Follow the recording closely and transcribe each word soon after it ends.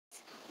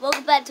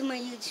welcome back to my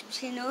YouTube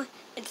channel.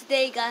 And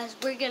today, guys,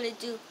 we're gonna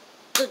do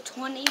the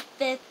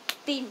 25th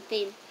theme.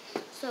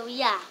 So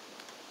yeah,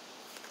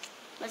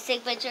 let's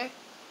take a picture.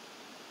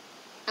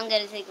 I'm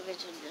gonna take a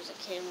picture. There's a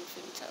camera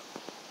thing, so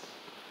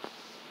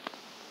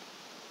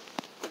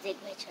let's take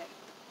a picture.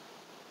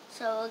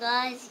 So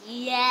guys,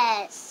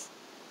 yes.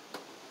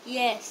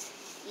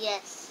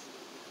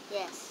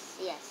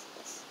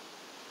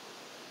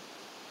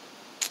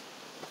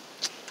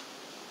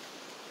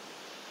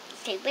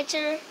 Take a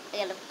picture. I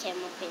got a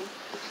camera thing.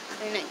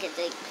 We're not gonna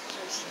take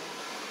pictures.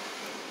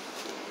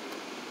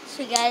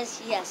 So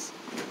guys, yes.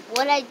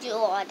 What I do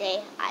all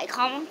day, I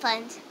call my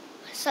friends.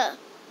 So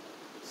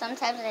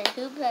sometimes I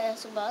do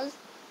basketballs,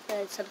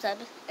 and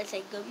sometimes I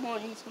say good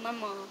morning to my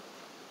mom.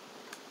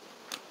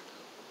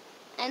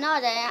 And all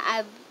day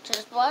I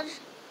just watch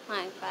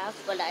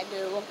Minecraft. What I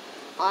do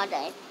all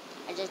day,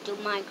 I just do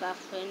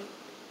Minecraft and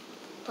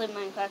play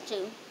Minecraft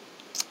too.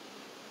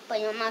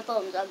 But on my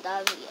phone,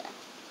 sometimes, yeah.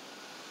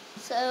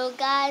 So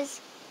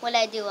guys, what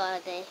I do all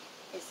day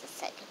is the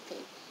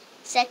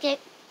second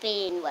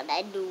thing, what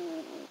I do.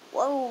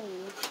 Whoa.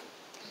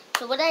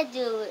 So what I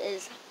do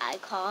is I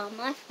call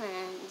my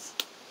friends,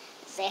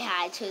 say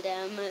hi to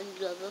them, and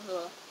blah, blah,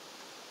 blah.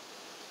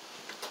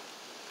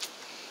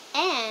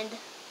 And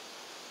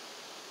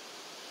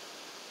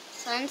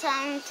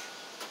sometimes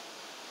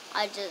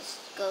I just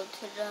go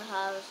to the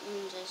house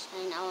and just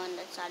hang out on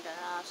the side of the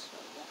house. So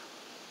yeah.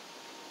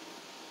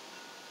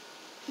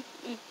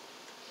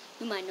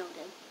 You might know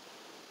them.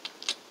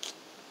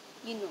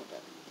 You know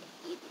them.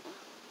 You know.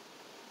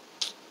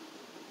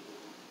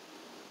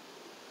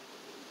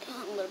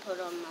 I'm gonna put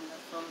on my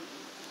phone.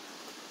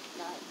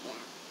 No,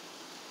 yeah.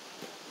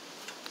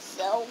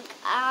 So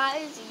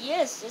guys,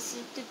 yes, this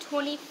is the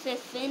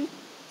 25th in.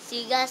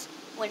 See you guys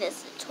when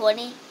it's the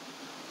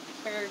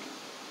 23rd.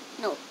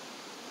 No,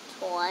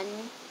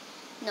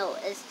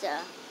 it's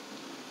the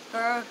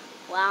third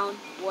round.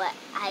 What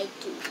I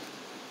do.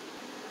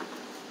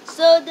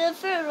 So the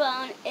third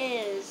round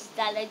is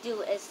that I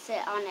do is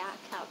sit on the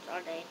couch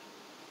all day,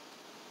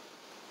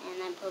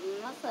 and I put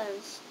my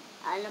friends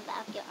out in the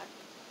backyard.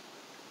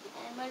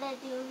 And what I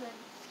do is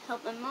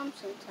help my mom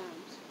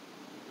sometimes.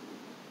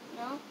 You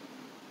know?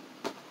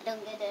 I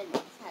don't get in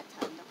this hot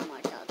tub no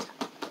more.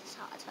 This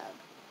hot tub.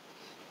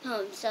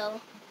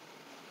 So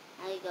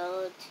I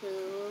go to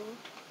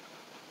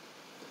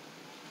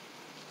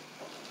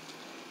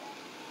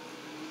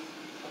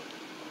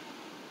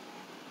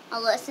I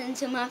listen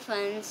to my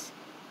friends.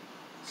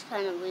 It's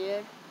kind of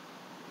weird.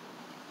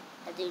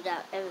 I do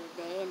that every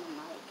day, and I'm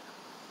like.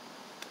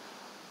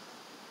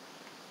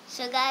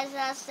 So guys,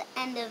 that's the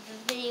end of the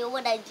video.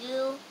 What I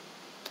do.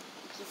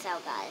 Peace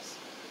out, guys.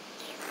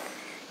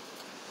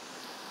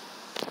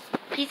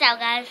 Peace out,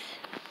 guys.